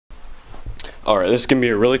Alright, this is going to be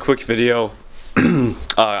a really quick video.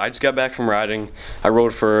 I just got back from riding. I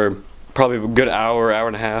rode for probably a good hour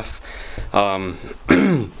and a half. Oh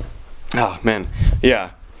man,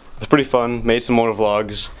 yeah, it's pretty fun. Made some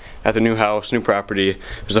motovlogs at the new house, new property. It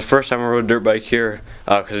was the first time I rode a dirt bike here,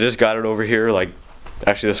 because I just got it over here, like,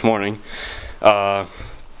 actually this morning.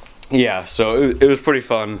 Yeah, so it was pretty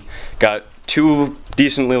fun. Got 2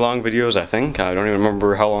 decently long videos, I think. I don't even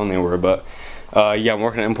remember how long they were, but yeah, I'm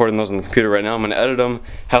working on importing those on the computer right now. I'm going to edit them,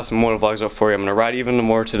 have some motovlogs up for you. I'm going to ride even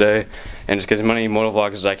more today and just get as many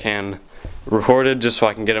motovlogs as I can recorded, just so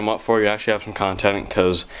I can get them up for you and actually have some content,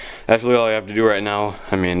 because that's really all I have to do right now.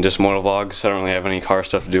 I mean, just motovlogs. I don't really have any car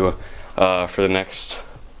stuff to do for the next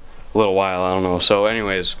little while, I don't know. So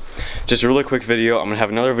anyways, just a really quick video. I'm going to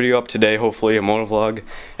have another video up today, hopefully a motovlog,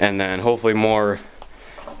 and then hopefully more,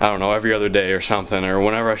 I don't know, every other day or something, or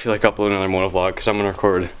whenever I feel like uploading another motovlog, because I'm going to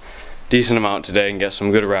record decent amount today and get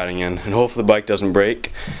some good riding in, and hopefully the bike doesn't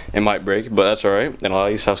break. It might break, but that's alright, and I'll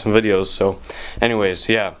at least have some videos. So anyways,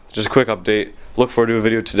 yeah, just a quick update. Look forward to a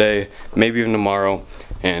video today, maybe even tomorrow,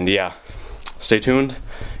 and yeah, stay tuned.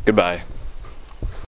 Goodbye.